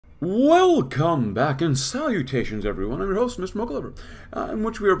Welcome back and salutations everyone, I'm your host Mr. Mochalover, in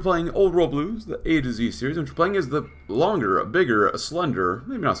which we are playing Old World Blues, the A to Z series, which we're playing as the longer, bigger, slender,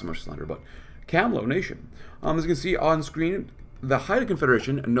 maybe not so much slender, but Kamlo nation. As you can see on screen, the Haida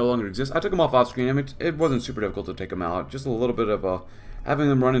Confederation no longer exists. I took them off screen. I mean, it wasn't super difficult to take them out, just a little bit of having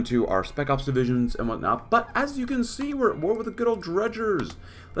them run into our Spec Ops divisions and whatnot, but as you can see, we're at war with the good old dredgers.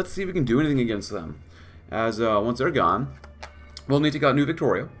 Let's see if we can do anything against them, as once they're gone, we'll need to take out New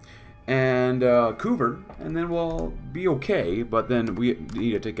Victoria and Coover, and then we'll be okay, but then we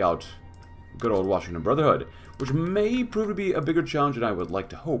need to take out good old Washington Brotherhood, which may prove to be a bigger challenge than I would like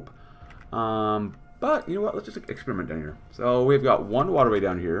to hope. But, you know what, let's just experiment down here. So we've got one waterway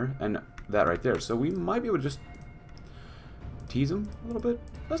down here, and that right there, so we might be able to just tease them a little bit.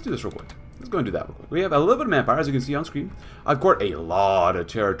 Let's do this real quick. Let's go and do that real quick. We have a little bit of manpower, as you can see on screen. I've cored a lot of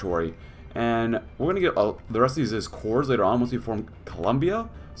territory, and we're going to get the rest of these as cores later on once we form Columbia.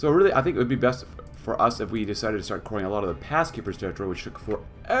 So really, I think it would be best for us if we decided to start coring a lot of the Passkeepers territory, which took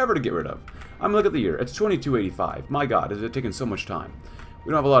forever to get rid of. I'm look at the year. It's 2285. My God, is it taking so much time? We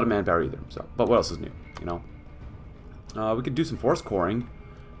don't have a lot of manpower either. So, but what else is new? You know, we could do some force coring,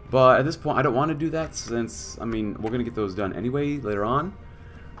 but at this point, I don't want to do that since, I mean, we're gonna get those done anyway later on.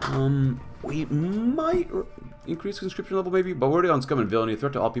 We might increase conscription level maybe, but we're already on scum and villainy. A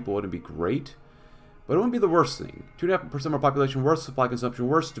threat to all people wouldn't be great. But it wouldn't be the worst thing. 2.5% more population, worse supply consumption,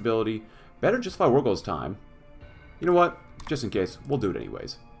 worse stability. Better justify war goals time. You know what? Just in case. We'll do it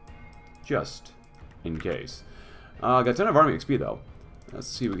anyways. Just in case. Got a ton of army XP though. Let's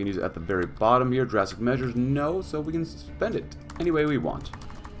see if we can use it at the very bottom here. Drastic measures, no. So we can spend it any way we want.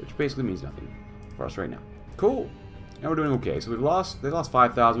 Which basically means nothing for us right now. Cool. And we're doing okay. So they lost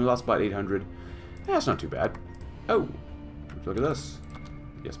 5,000. We lost about 800. That's not too bad. Oh. Look at this.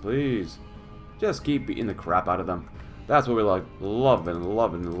 Yes, please. Just keep beating the crap out of them. That's what we love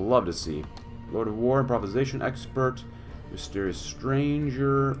to see. Lord of War, improvisation expert, mysterious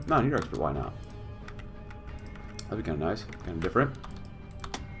stranger. Not your expert, why not? That'd be kind of nice, kind of different.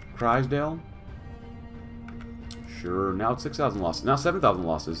 Crysdale. Sure. Now it's 6,000 losses. Now 7,000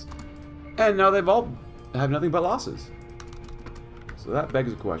 losses, and now they've all have nothing but losses. So that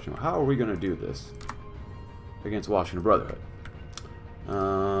begs the question: how are we going to do this against Washington Brotherhood?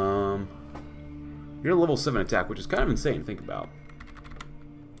 You're a level 7 attack, which is kind of insane to think about.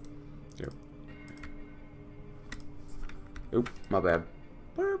 Here. Oop, my bad.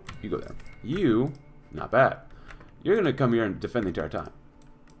 You go there. You, not bad. You're going to come here and defend the entire time.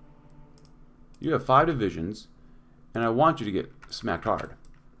 You have 5 divisions, and I want you to get smacked hard.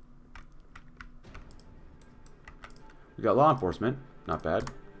 We got law enforcement, not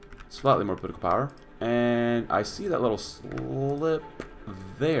bad. Slightly more political power. And I see that little slip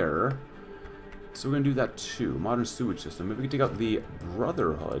there. So we're going to do that too. Modern sewage system. If we can take out the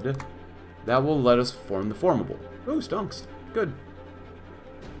Brotherhood, that will let us form the formable. Oh, stunks. Good.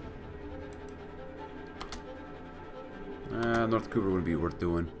 North Cooper wouldn't be worth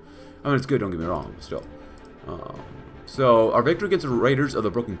doing. I mean, it's good, don't get me wrong, but still. So, our victory against the raiders of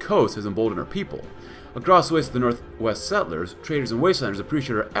the Broken Coast has emboldened our people. Across the ways of the Northwest settlers, traders and wastelanders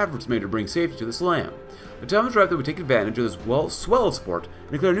appreciate our efforts made to bring safety to this land. The time is ripe that we take advantage of this swell of sport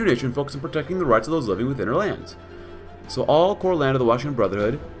and declare a new nation focused on protecting the rights of those living within our lands. So all core land of the Washington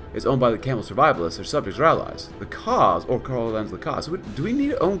Brotherhood is owned by the Kamlo survivalists, their subjects or allies. The cause, or core lands of the cause. So do we need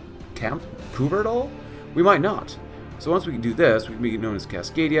to own Camp Coover at all? We might not. So once we can do this, we can make it known as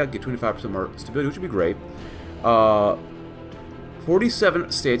Cascadia, get 25% more stability, which would be great.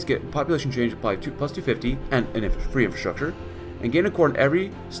 47 states get population change applied to plus 250 and free infrastructure, and gain a core in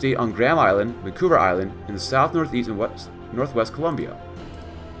every state on Graham Island, Vancouver Island, in the south, northeast, and northwest Columbia.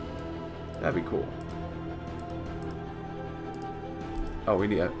 That'd be cool. Oh, we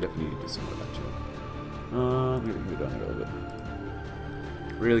definitely need to do some of that too. Maybe we can go down here a little bit.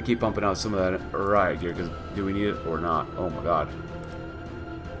 Really keep pumping out some of that riot gear, because do we need it or not? Oh my God.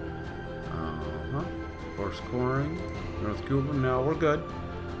 Force coring. North Cooper, no, we're good.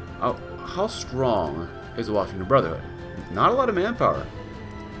 How strong is the Washington Brotherhood? Not a lot of manpower.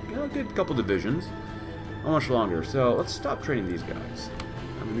 Got a good couple divisions. How much longer? So let's stop training these guys.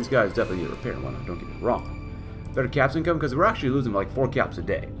 I mean, these guys definitely need repair and whatnot, don't get me wrong. Better caps income, because we're actually losing like 4 caps a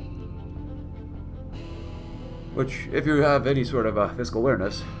day. Which, if you have any sort of fiscal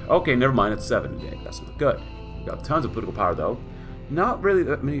awareness, okay, never mind, it's 7 a day. That's not good. We've got tons of political power though. Not really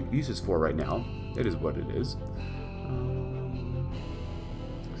that many uses for right now. It is what it is.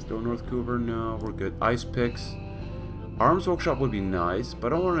 Still North Coover, no, we're good. Ice picks. Arms workshop would be nice,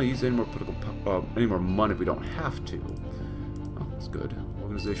 but I don't want to use any more any more money if we don't have to. Oh, that's good.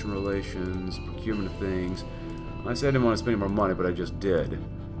 Organization relations, procurement of things. I said I didn't want to spend any more money, but I just did.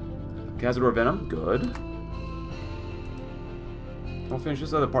 Cazador Venom, good. We'll finish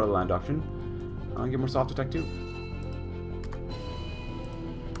this other part of the land auction. I'll get more soft attack too.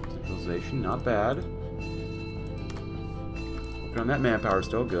 Centralization, not bad. Working on that manpower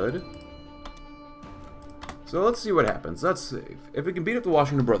still, good. So let's see what happens. Let's see. If we can beat up the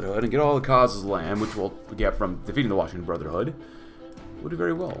Washington Brotherhood and get all the causes land, which we'll get from defeating the Washington Brotherhood, we'll do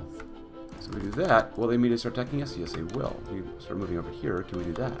very well. So if we do that, will they immediately start attacking us? Yes, they will. If we start moving over here, can we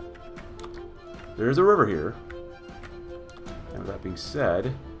do that? There is a river here. And with that being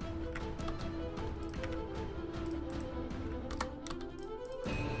said,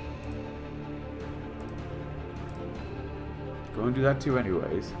 go and do that too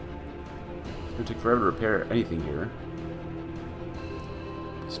anyways. It's going to take forever to repair anything here.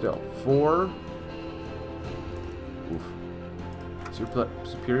 Still, 4. Oof.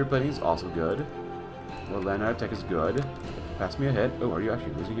 Superior plating is also good. More land attack is good. Pass me ahead. Oh, are you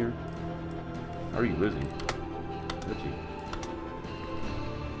actually losing here? How are you losing? Look at you.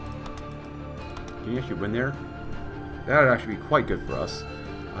 Can you actually win there? That would actually be quite good for us.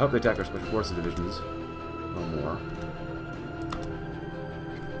 I hope they attack our Special Forces divisions. No more.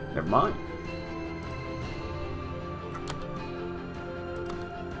 Never mind.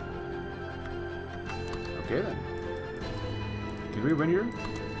 Okay then. Did we win here?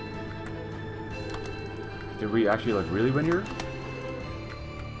 Did we actually, like, really win here?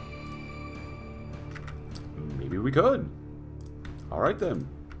 Maybe we could. Alright then.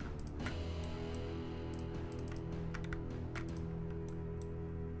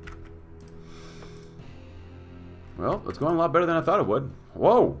 Well, it's going a lot better than I thought it would.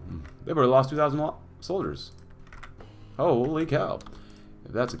 Whoa! They've already lost 2,000 soldiers. Holy cow.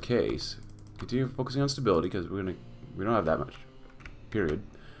 If that's the case, continue focusing on stability, because we don't have that much. Period.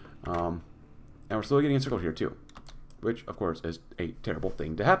 And we're still getting encircled here too. Which, of course, is a terrible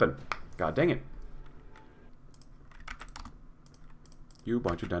thing to happen. God dang it. You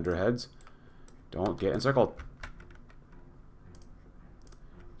bunch of dunderheads. Don't get encircled.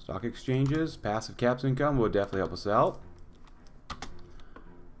 Stock exchanges, passive caps income will definitely help us out.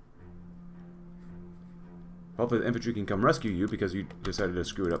 Hopefully the infantry can come rescue you because you decided to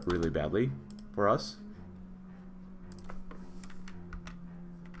screw it up really badly for us.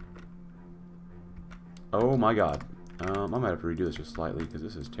 Oh my god. I might have to redo this just slightly because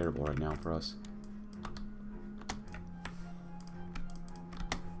this is terrible right now for us.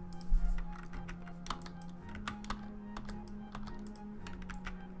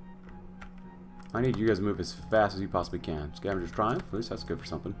 I need you guys to move as fast as you possibly can. Scavenger's Triumph, at least that's good for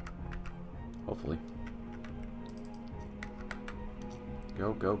something. Hopefully.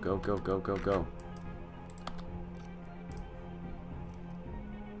 Go, go, go, go, go, go, go.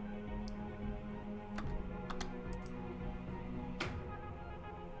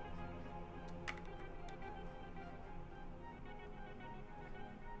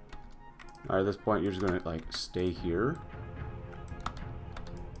 Alright, at this point you're just gonna, like, stay here.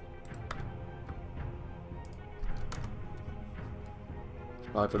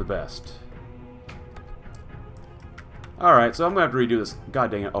 Probably for the best. Alright, so I'm going to have to redo this. God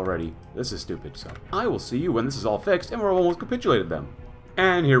dang it already. This is stupid. So I will see you when this is all fixed and we're almost capitulated them.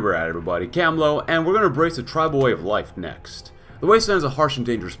 And here we're at, everybody. Kamlo, and we're going to embrace the tribal way of life next. The wasteland is a harsh and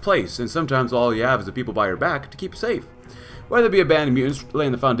dangerous place, and sometimes all you have is the people by your back to keep you safe. Whether it be abandoned mutants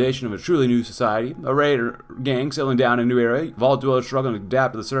laying the foundation of a truly new society, a raid or gang settling down in a new area, vault dwellers struggling to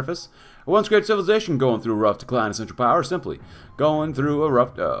adapt to the surface, a once great civilization going through a rough decline of central power, or simply going through a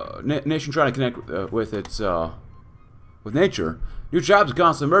rough nation trying to connect with its with nature, new tribes are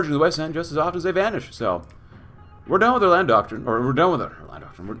constantly emerging in the wasteland just as often as they vanish. So we're done with our land doctrine, or we're done with our land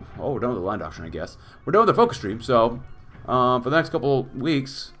doctrine. We're done with the land doctrine, I guess. We're done with the focus stream. So for the next couple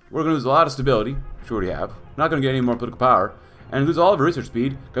weeks, we're going to lose a lot of stability, which we already have. Not going to get any more political power, and lose all of our research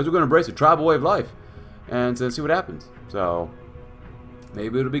speed because we're going to embrace a tribal way of life and see what happens. So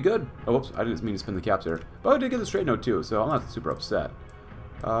maybe it'll be good. Oh, whoops, I didn't mean to spin the caps there. But I did get the straight note too, so I'm not super upset.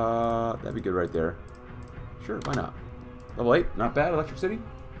 That'd be good right there. Sure, why not? Level 8, not bad. Electric City.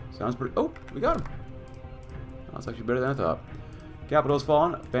 Sounds pretty... Oh, we got him. That's actually better than I thought. Capital's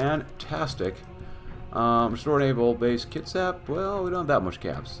fallen. Fantastic. Restore Naval Base Kitsap. Well, we don't have that much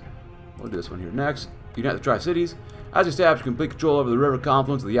caps. We'll do this one here next. Unite the Tri-Cities. As we establish complete control over the river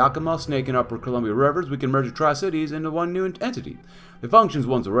confluence of the Yakima, Snake, and Upper Columbia rivers, we can merge the Tri-Cities into one new entity. They functions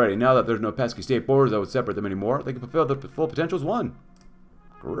once already. Now that there's no pesky state borders that would separate them anymore, they can fulfill their full potential as one.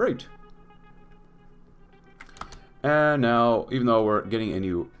 Great. And now, even though we're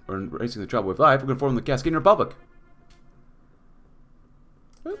embracing the trouble with life, we're going to form the Cascadian Republic.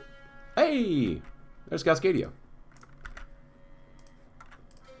 Hey! There's Cascadia.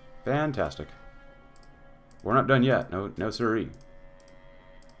 Fantastic. We're not done yet. No, no siree.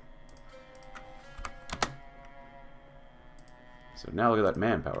 So now look at that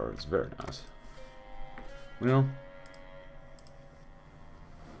manpower. It's very nice. Well,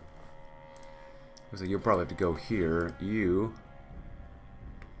 looks like you'll probably have to go here. You.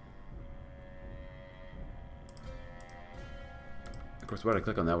 Of course, why did I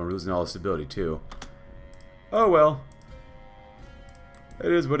click on that one? We're losing all the stability too. Oh well.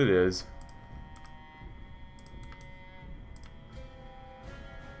 It is what it is.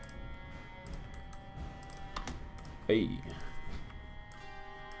 Hey.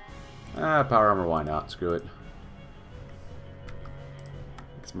 Power armor, why not? Screw it.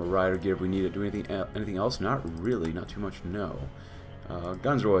 Get some more rider gear if we need it. Do anything else? Not really. Not too much, no.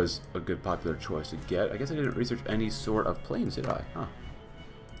 Guns are always a good popular choice to get. I guess I didn't research any sort of planes, did I? Huh.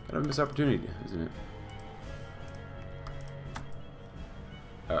 Kind of a missed opportunity, isn't it?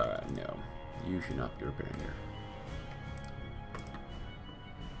 No. You should not be repairing here.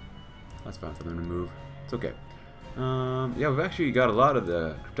 That's fine for them to move. It's okay. Yeah, we've actually got a lot of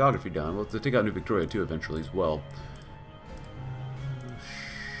the cryptography done. We'll take out New Victoria too eventually as well.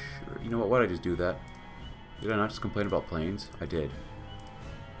 Sure. You know what? Why did I just do that? Did I not just complain about planes? I did.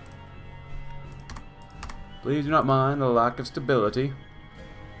 Please do not mind the lack of stability.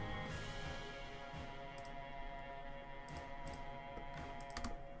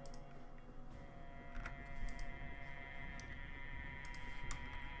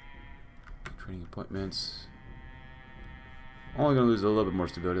 Training appointments. Only going to lose a little bit more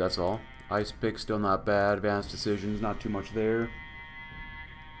stability, that's all. Ice pick, still not bad. Advanced decisions, not too much there.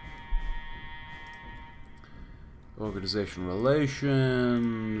 Organization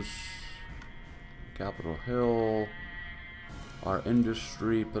relations. Capitol Hill. Our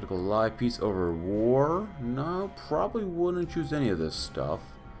industry, political life, peace over war. No, probably wouldn't choose any of this stuff.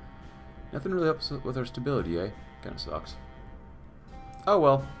 Nothing really helps with our stability, eh? Kinda sucks. Oh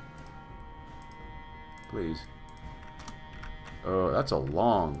well. Please. Oh, that's a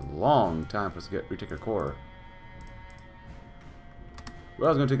long, long time for us to retake our core.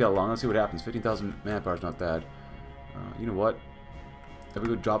 Well, it's going to take that long. Let's see what happens. 15,000 manpower is not bad. You know what? If we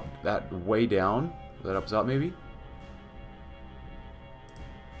could drop that way down, will that help us out maybe?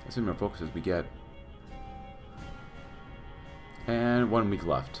 Let's see how many focuses we get. And 1 week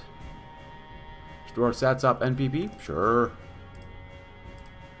left. Restore SATSOP NPP? Sure.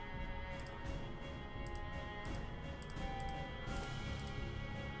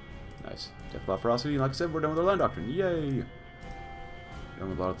 Nice. Death ferocity. Like I said, we're done with our land doctrine. Yay! Done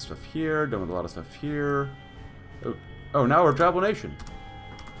with a lot of stuff here. Done with a lot of stuff here. Oh, now we're a tribal nation.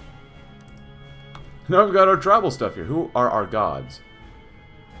 Now we've got our tribal stuff here. Who are our gods?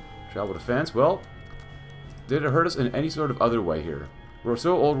 Tribal defense. Well, did it hurt us in any sort of other way here? We're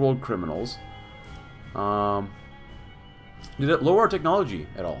so old world criminals. Did it lower our technology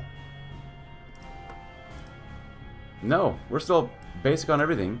at all? No. We're still basic on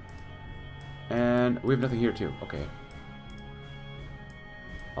everything. And we have nothing here too. Okay.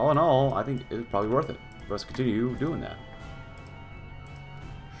 All in all, I think it's probably worth it for us to continue doing that.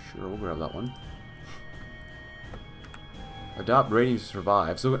 Sure, we'll grab that one. Adopt ratings to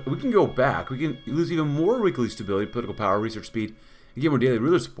survive. So we can go back. We can lose even more weekly stability, political power, research speed, and get more daily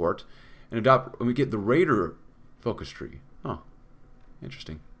ruler support. And adopt when we get the raider focus tree. Huh.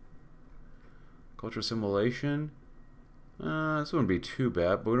 Interesting. Culture assimilation. This wouldn't be too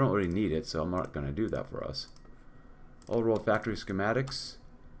bad, but we don't really need it, so I'm not going to do that for us. Old world factory schematics.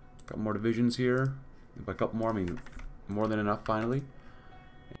 Couple more divisions here. By a couple more, I mean more than enough finally.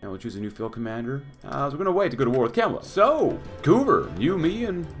 And we'll choose a new field commander. So we're going to wait to go to war with Kamlo. So, Coover. You, me,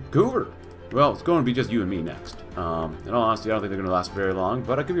 and Coover. Well, it's going to be just you and me next. In all honesty, I don't think they're going to last very long,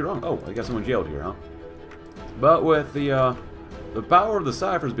 but I could be wrong. Oh, I got someone jailed here, huh? But with the power of the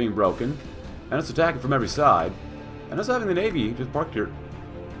ciphers being broken, and us attacking from every side, and us having the Navy just parked here,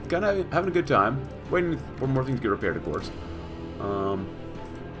 kind of having a good time, waiting for more things to get repaired, of course. I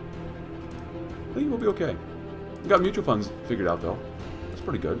think we'll be okay. We got mutual funds figured out, though. That's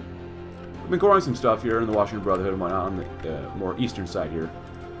pretty good. I've been coring some stuff here in the Washington Brotherhood and whatnot on the more eastern side here.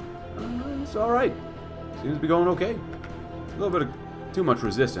 It's alright. Seems to be going okay. A little bit of too much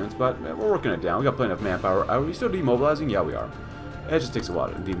resistance, but we're working it down. We got plenty of manpower. Are we still demobilizing? Yeah, we are. It just takes a while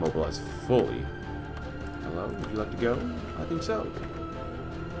to demobilize fully. Hello, would you like to go? I think so.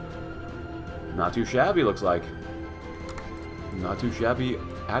 Not too shabby, looks like. Not too shabby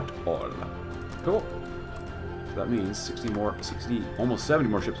at all. Cool. So that means 60, almost 70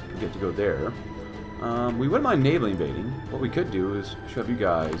 more ships can get to go there. We wouldn't mind naval invading. What we could do is shove you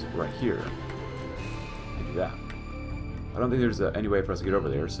guys right here. And do that. I don't think there's any way for us to get over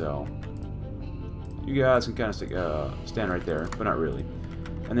there, so you guys can kind of stick, stand right there, but not really.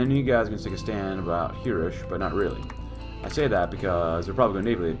 And then you guys can stick a stand about here-ish, but not really. I say that because they're probably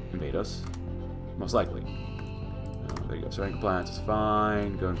going to navally invade us, most likely. There you go. Starting compliance is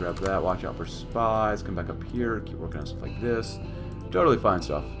fine. Go and grab that. Watch out for spies. Come back up here. Keep working on stuff like this. Totally fine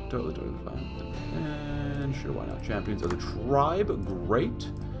stuff. Totally fine. And sure, why not? Champions of the tribe.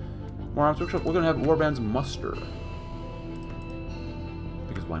 Great. More arms workshop. We're going to have warbands muster.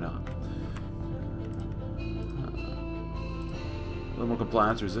 Because why not? A little more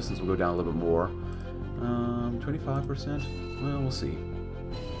compliance. Resistance will go down a little bit more. 25%? Well, we'll see.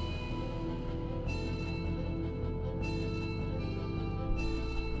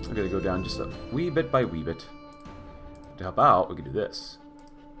 I'm going to go down just a wee bit by wee bit. To help out, we can do this.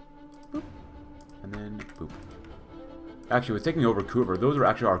 Boop. And then boop. Actually, with taking over Vancouver, those are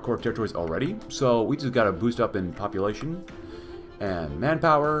actually our core territories already. So we just got to boost up in population and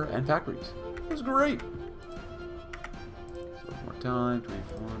manpower and factories. That's great. So one more time.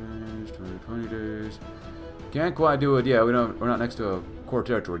 24 days, 20 days. Can't quite do it. Yeah, we're not next to a core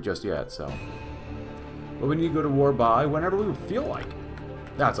territory just yet. So, but we need to go to war by whenever we feel like.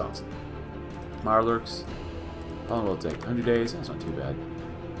 That's awesome. Marlurks. How long will it take? 100 days? That's not too bad.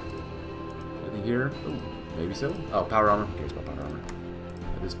 Anything here? Ooh, maybe so. Oh, power armor. Who cares about power armor?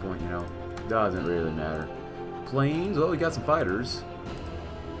 At this point, you know, doesn't really matter. Planes. Oh, we got some fighters.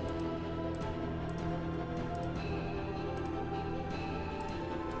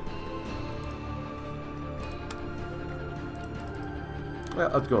 Well,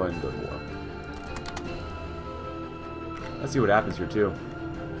 let's go ahead and go to war. Let's see what happens here, too.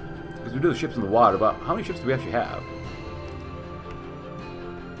 Because we do the ships in the water, but how many ships do we actually have?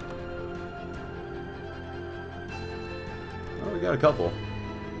 Well, we got a couple.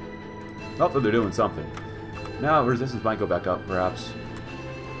 Hopefully they're doing something. Now resistance might go back up, perhaps.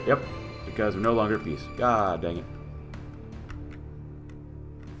 Yep, because we're no longer at peace. God dang it.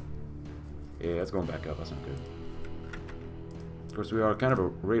 Yeah, it's going back up. That's not good. Of course, we are kind of a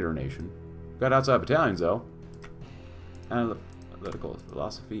raider nation. Got outside battalions, though. Analytical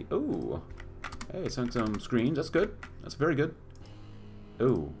philosophy. Ooh. Hey, sunk some screens. That's good. That's very good.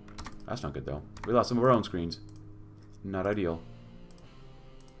 Ooh. That's not good, though. We lost some of our own screens. Not ideal.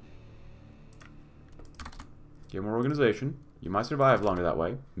 Get more organization. You might survive longer that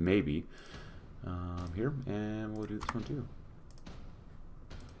way. Maybe. Here. And we'll do this one, too.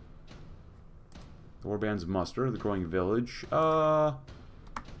 The warbands muster. The growing village. Sure,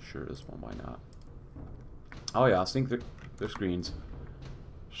 this one. Why not? Oh, yeah. Sink their screens.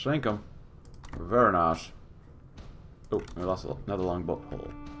 Sink them. Very nice. Oh, we lost another longboat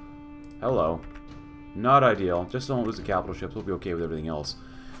hole. Hello. Not ideal. Just don't lose the capital ships. We'll be okay with everything else.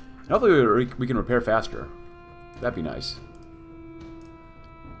 And hopefully we can repair faster. That'd be nice.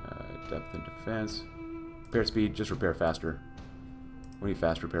 Depth and defense. Repair speed. Just repair faster. We need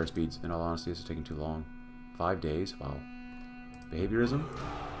fast repair speeds. In all honesty, this is taking too long. 5 days? Wow. Behaviorism?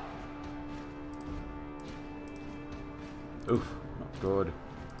 Oof. Not good.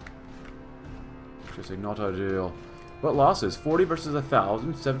 Should say not ideal. But losses, 40 versus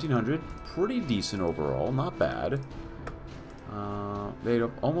 1,000, 1,700. Pretty decent overall, not bad. They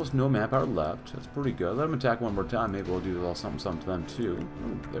have almost no manpower left. That's pretty good. Let them attack one more time. Maybe we'll do a little something to them too.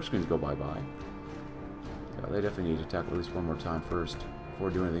 Ooh, their screens go bye-bye. Yeah, they definitely need to attack at least one more time first before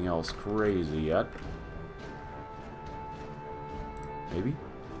we do anything else crazy yet. Maybe?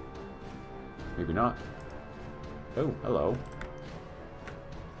 Maybe not. Oh, hello.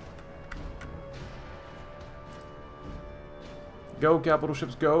 Go, capital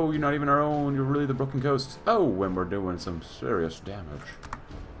ships, go! You're not even our own. You're really the broken coasts. Oh, when we're doing some serious damage.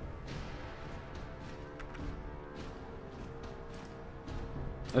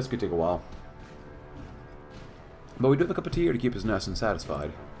 This could take a while. But we do have a cup of tea here to keep us nice and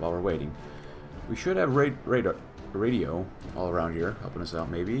satisfied while we're waiting. We should have radio all around here, helping us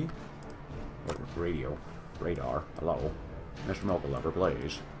out, maybe. What, radio? Radar. Hello. Mr. Mocha Lover,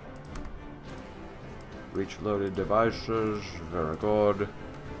 please. Reach loaded devices. Very good.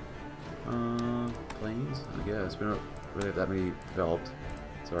 Planes? I guess. We don't really have that many developed.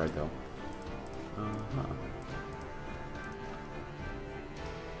 It's alright, though.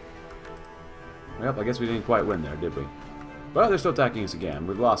 Yep, I guess we didn't quite win there, did we? But they're still attacking us again.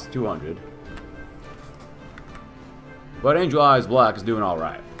 We've lost 200. But Angel Eyes Black is doing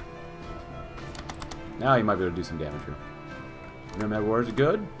alright. Now you might be able to do some damage here. No matter where, is it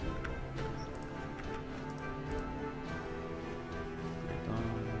good?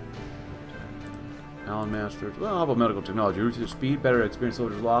 Allen Masters. Well, how about medical technology? Reduce speed, better experience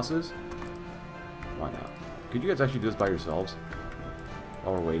soldiers' losses. Why not? Could you guys actually do this by yourselves?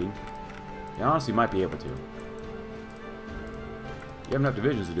 While we're waiting? You honestly might be able to. You have enough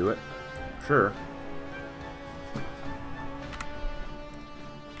divisions to do it. Sure.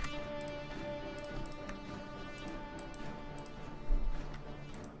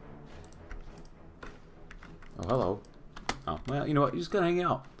 Oh, hello. Oh, well, you know what? You're just gonna hang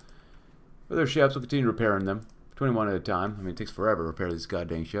out. With their ships, we'll continue repairing them. 21 at a time. I mean, it takes forever to repair these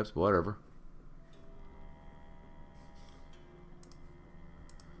goddamn ships, but whatever.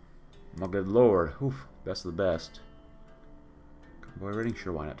 My good lord. Oof. Best of the best. Convoy rating?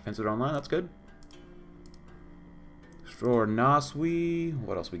 Sure, why not? Defensive online? That's good. Destroy Naswi.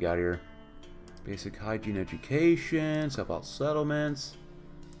 What else we got here? Basic hygiene education. Help out settlements.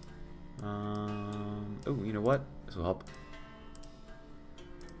 Oh, you know what? This will help.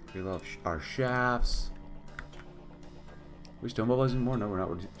 We love our shafts. Are we still mobilizing more? No, we're not.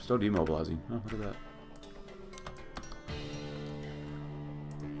 We're still demobilizing. Oh, look at that.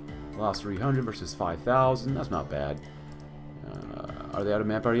 Lost 300 versus 5,000. That's not bad. Are they out of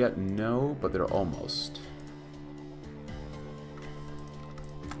manpower yet? No, but they're almost.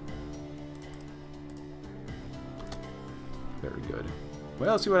 Very good.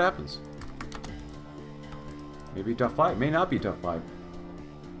 Well, let's see what happens. Maybe a tough fight. May not be a tough fight.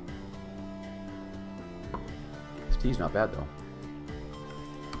 This tea's not bad, though.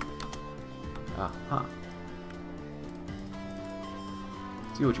 Aha.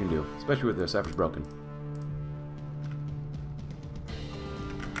 See what you can do, especially with this after it's broken.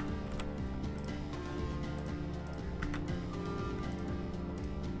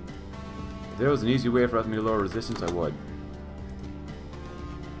 If there was an easy way for us to lower resistance, I would.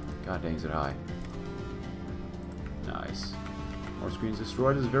 God dang, is it high. Nice. More screens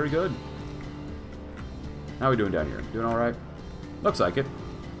destroyed is very good. How are we doing down here? Doing alright? Looks like it.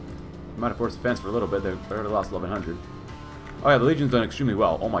 We might have forced the fence for a little bit. They already lost 1,100. Oh yeah, the Legion's done extremely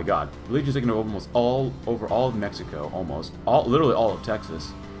well. Oh my god. The Legion's taken almost all of Mexico. Almost. Literally all of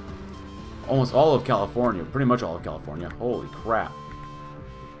Texas. Almost all of California. Pretty much all of California. Holy crap.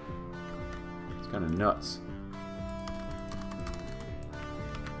 It's kind of nuts.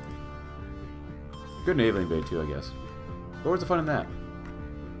 Good naval invade too, I guess. But where's the fun in that?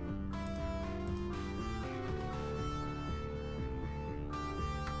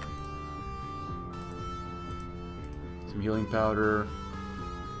 Some healing powder.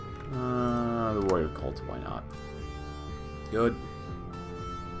 The warrior cult, why not? Good.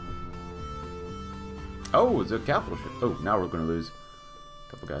 Oh, it's a capital ship. Oh, now we're going to lose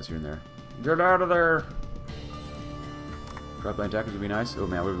a couple guys here and there. Get out of there! Dry plane attackers would be nice. Oh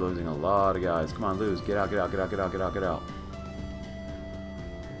man, we're losing a lot of guys. Come on, lose. Get out, get out, get out, get out, get out, get out.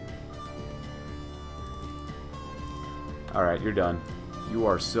 Alright, you're done. You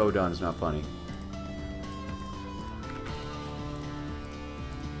are so done, it's not funny.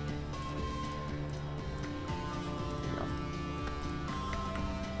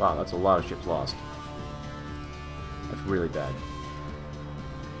 Wow, that's a lot of ships lost. That's really bad.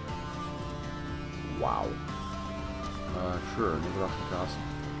 Wow. Sure, new production cost.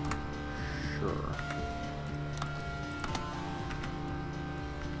 Sure.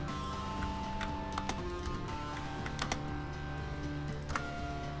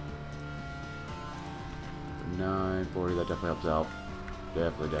 $940, that definitely helps out.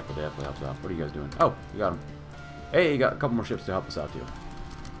 Definitely helps out. What are you guys doing? Oh, you got them. Hey, you got a couple more ships to help us out too.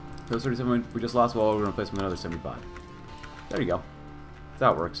 Those 37 we just lost, well, we're going to replace them with another 75. There you go. That's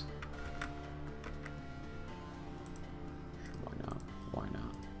how it works. Why not? Why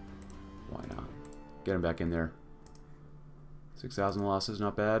not? Why not? Get him back in there. 6,000 losses,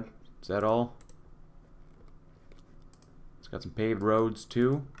 not bad. Is that all? It's got some paved roads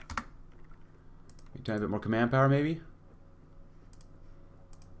too. A tiny bit more command power, maybe?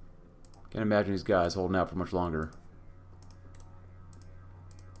 Can't imagine these guys holding out for much longer.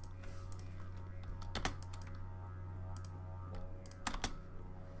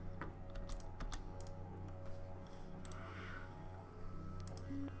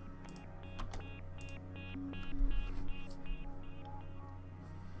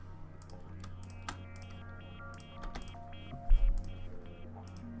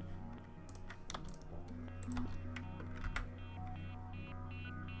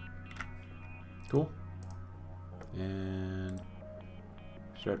 Cool. And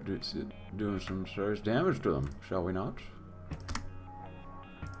start doing some serious damage to them, shall we not?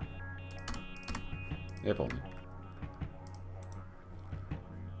 If only.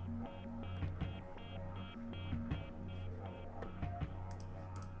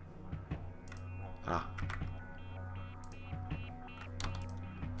 Ah.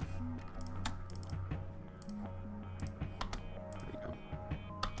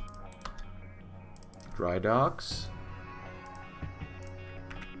 Dry docks.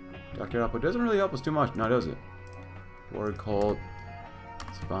 Dockyard output doesn't really help us too much, now does it? Ward cult.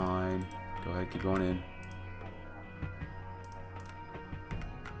 It's fine. Go ahead, keep going in.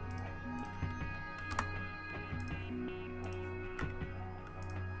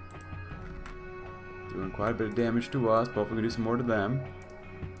 Doing quite a bit of damage to us, but hopefully we can do some more to them.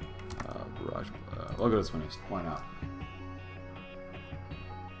 Barrage. We'll go this one next. Why not?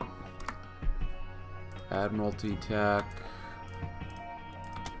 Admiralty tech.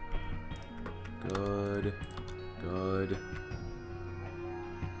 Good. Good.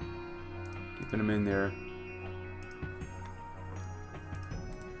 Keeping them in there.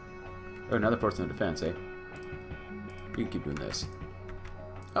 Oh, another person in defense, eh? You can keep doing this.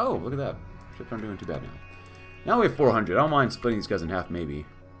 Oh, look at that. Ships aren't doing too bad now. Now we have 400. I don't mind splitting these guys in half, maybe.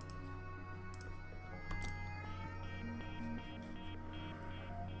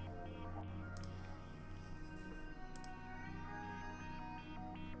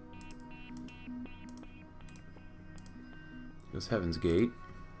 Goes Heaven's Gate.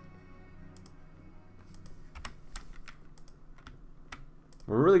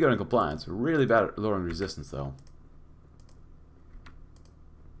 We're really good in compliance. We're really bad at lowering resistance, though.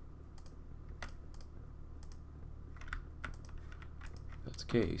 That's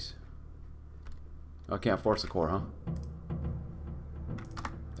the case. Oh, I can't force the core, huh?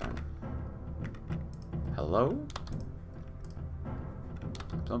 Darn. Hello?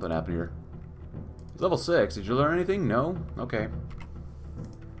 Something happened here. It's level 6. Did you learn anything? No? Okay.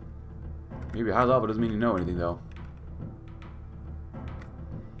 Maybe high level doesn't mean you know anything, though.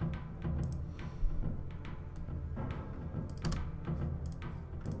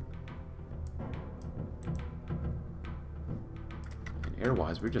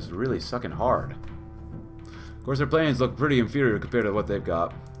 Air-wise, we're just really sucking hard. Of course, their planes look pretty inferior compared to what they've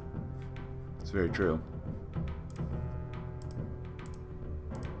got. It's very true.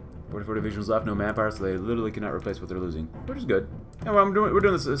 44 divisions left, no manpower, so they literally cannot replace what they're losing, which is good. And we're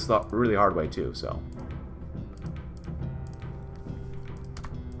doing this the really hard way too. So,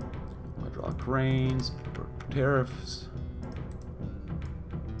 hydraulic cranes, tariffs,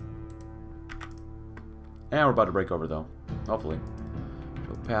 and we're about to break over though. Hopefully.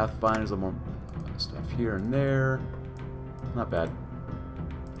 Pathfinders, a little more stuff here and there. Not bad.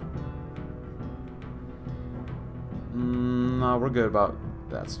 No, we're good about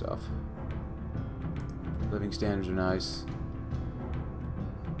that stuff. Living standards are nice.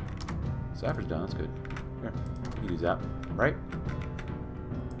 Saffron's done, that's good. Here, you can use that, right?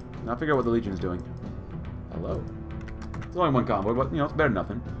 Now figure out what the Legion's doing. Hello. It's only one convoy, but you know, it's better than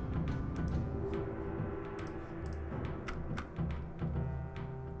nothing.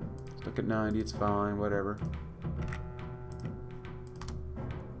 Stuck at 90, it's fine, whatever.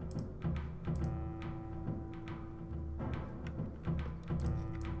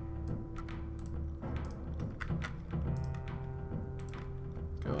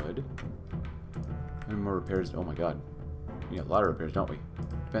 Good. Any more repairs? Oh my god. We got a lot of repairs, don't we?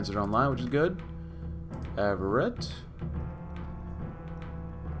 Defenses are online, which is good. Everett.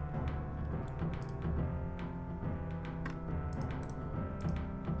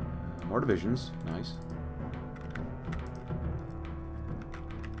 More divisions. Nice.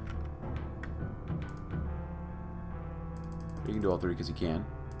 You can do all three because you can.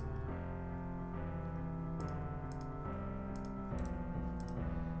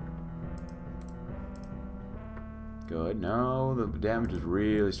 Good. No, the damage is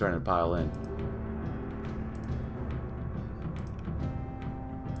really starting to pile in.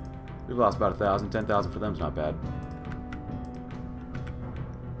 We've lost about 1,000. 10,000 for them is not bad.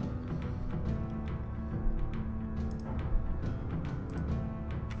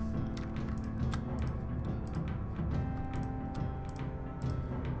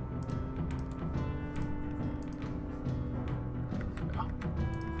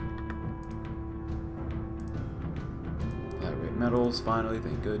 Metals, finally,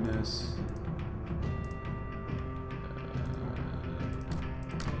 thank goodness.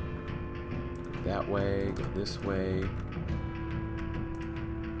 Go that way, go this way.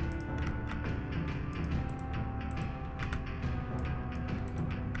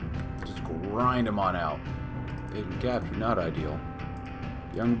 Just grind them on out. Taken capture, not ideal.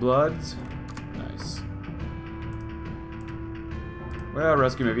 Young Bloods, nice. Well,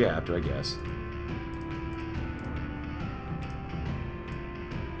 rescue maybe I have to, I guess.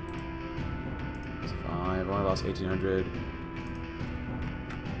 I've only lost 1,800.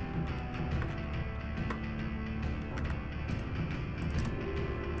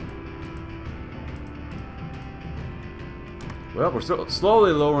 Well, we're still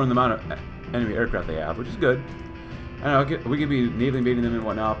slowly lowering the amount of enemy aircraft they have, which is good. I know we could be naval invading them and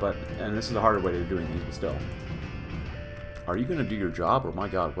whatnot, and this is a harder way of doing things, but still. Are you going to do your job, or my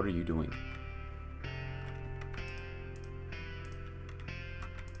god, what are you doing?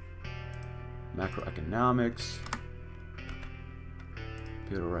 Macroeconomics.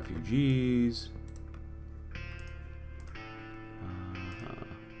 Appeal to refugees.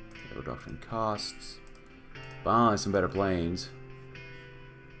 Reduction in costs. Buy some better planes.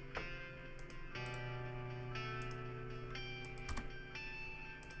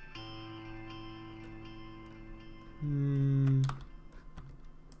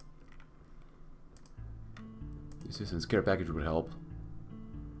 The assistance care package would help.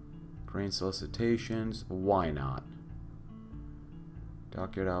 Grain solicitations. Why not?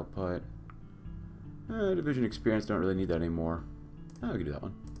 Dockyard output. Division experience. Don't really need that anymore. We can do that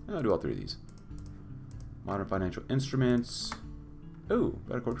one. I'll do all three of these. Modern financial instruments. Ooh,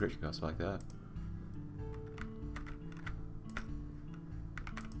 better corporation costs. I like that.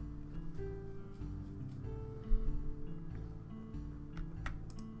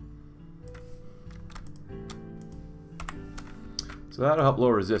 So that'll help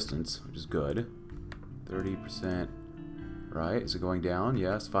lower resistance, which is good. 30%. Right, is it going down?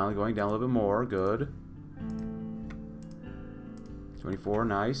 Yes, finally going down a little bit more. Good. 24,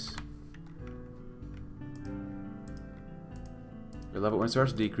 nice. I love it when it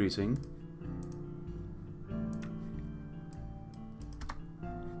starts decreasing.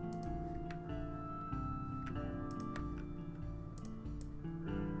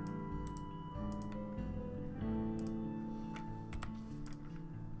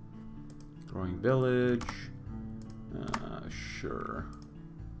 Growing village. Sure.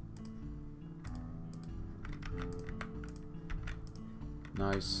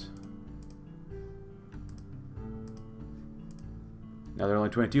 Nice. Now there are only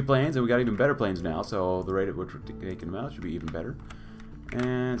 22 planes, and we got even better planes now, so the rate at which we're taking them out should be even better.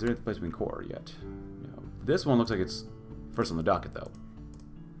 And is there any place we can core yet? No. This one looks like it's first on the docket, though.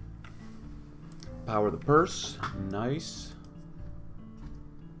 Power the purse. Nice.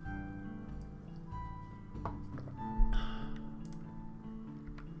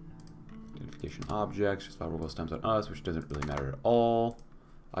 Identification objects. Just 5 robust times on us, which doesn't really matter at all.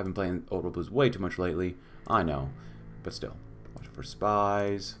 I've been playing Old World Blues way too much lately. I know. But still. Watch out for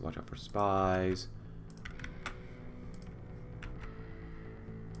spies. Watch out for spies.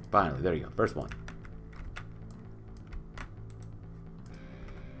 Finally, there you go. First one.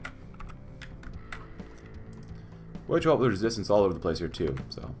 Which will help with resistance all over the place here too,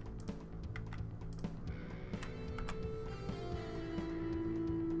 so.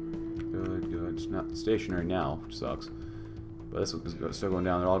 Good, good. It's not stationary now, which sucks. But this is still going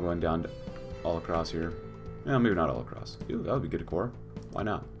down. They're all going down all across here. Yeah, maybe not all across. Ooh, that would be good to core. Why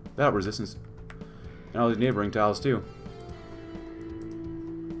not? That help resistance. And all these neighboring tiles too.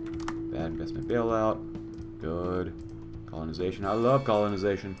 Bad investment bailout. Good. Colonization. I love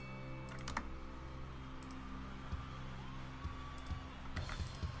colonization.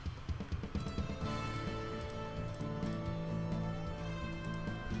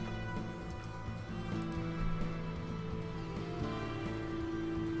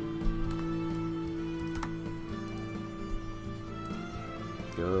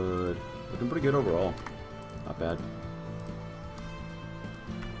 Good. Looking pretty good overall. Not bad.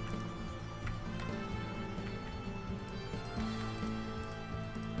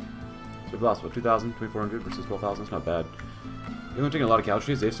 So we've lost, what, 2,000, 2,400 versus 12,000? It's not bad. They've taken a lot of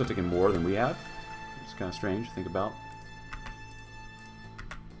casualties. They've still taken more than we have. It's kind of strange to think about.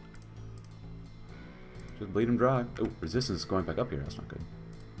 Just bleed them dry. Oh, resistance is going back up here. That's not good.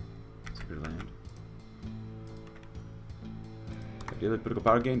 Secret land. Daily political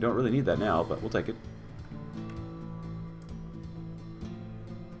power gain. Don't really need that now, but we'll take it.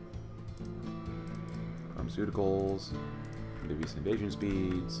 Pharmaceuticals. Amphibious invasion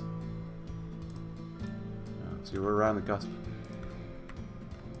speeds. See, we're around the cusp.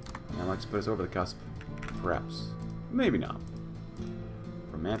 I'd like to put us over the cusp. Perhaps. Maybe not.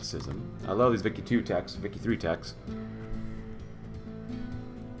 Romanticism. I love these Vicky 2 techs, Vicky 3 techs.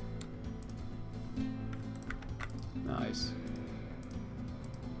 Nice.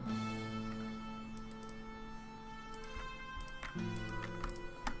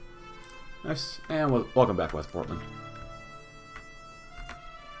 Nice. And welcome back, West Portland.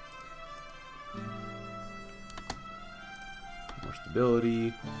 More stability.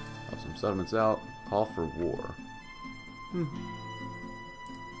 Help some settlements out. Call for war.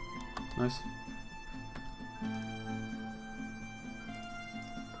 Nice.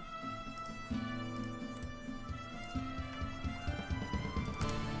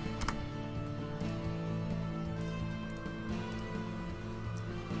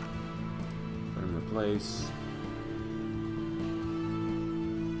 place.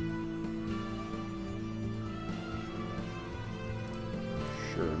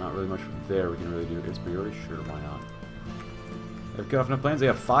 Sure, not really much from there we can really do. It's priority? Sure, why not? They've cut off enough planes. They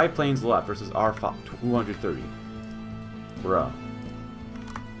have 5 planes left versus our 230. Bruh.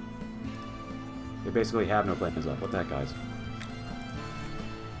 They basically have no planes left. What the heck, guys?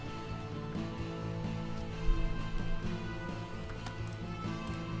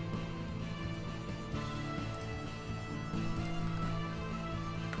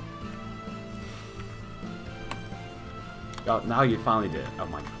 Oh, now you finally did it. Oh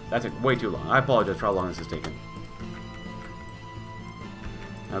my god. That took way too long. I apologize for how long this is taking.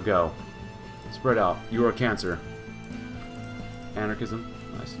 Now go. Spread out. You are cancer. Anarchism.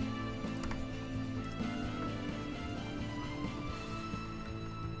 Nice.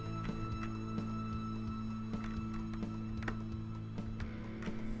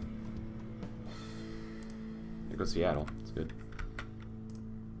 There goes Seattle. That's good.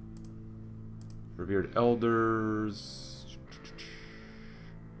 Revered elders.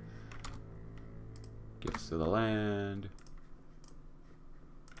 Gifts to the land.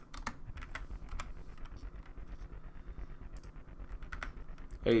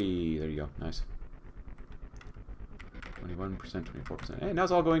 Hey, there you go. Nice. 21%, 24%. Hey, now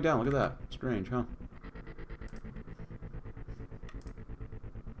it's all going down. Look at that. Strange, huh?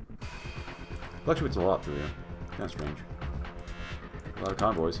 Fluctuates a lot through here. Kind of strange. A lot of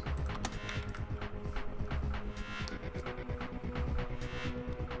convoys.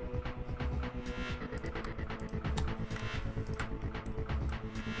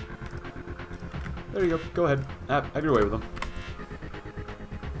 There you go. Go ahead. Have your way with them.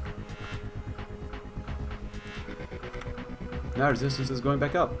 Now resistance is going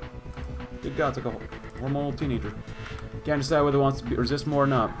back up. Good God, it's like a hormonal teenager. Can't decide whether it wants to resist more or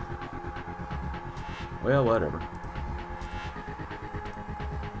not. Well, whatever.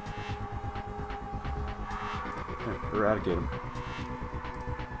 Okay, eradicate him.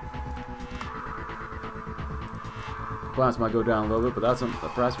 Plants might go down a little bit, but that's the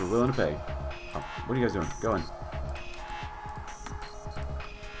price we're willing to pay. Oh, what are you guys doing? Go in.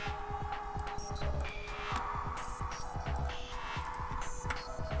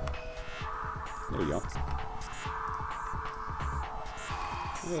 There we go.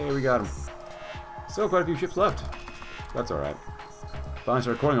 Hey, we got him. Still quite a few ships left. That's alright. Finally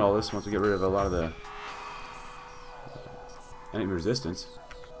start recording all this once we get rid of a lot of the enemy resistance.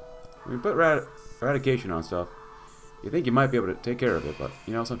 We put eradication on stuff. You think you might be able to take care of it, but,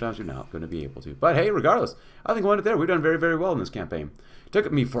 you know, sometimes you're not going to be able to. But, hey, regardless, I think we went there. We've done very, very well in this campaign. It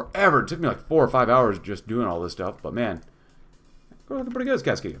took me forever. It took me like 4 or 5 hours just doing all this stuff. But, man, we're looking pretty good as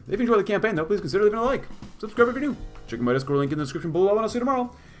Cascadia. If you enjoyed the campaign, though, please consider leaving a like. Subscribe if you're new. Check my Discord link in the description below, and I'll see you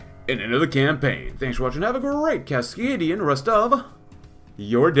tomorrow. And end of the campaign. Thanks for watching. Have a great Cascadian rest of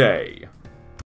your day.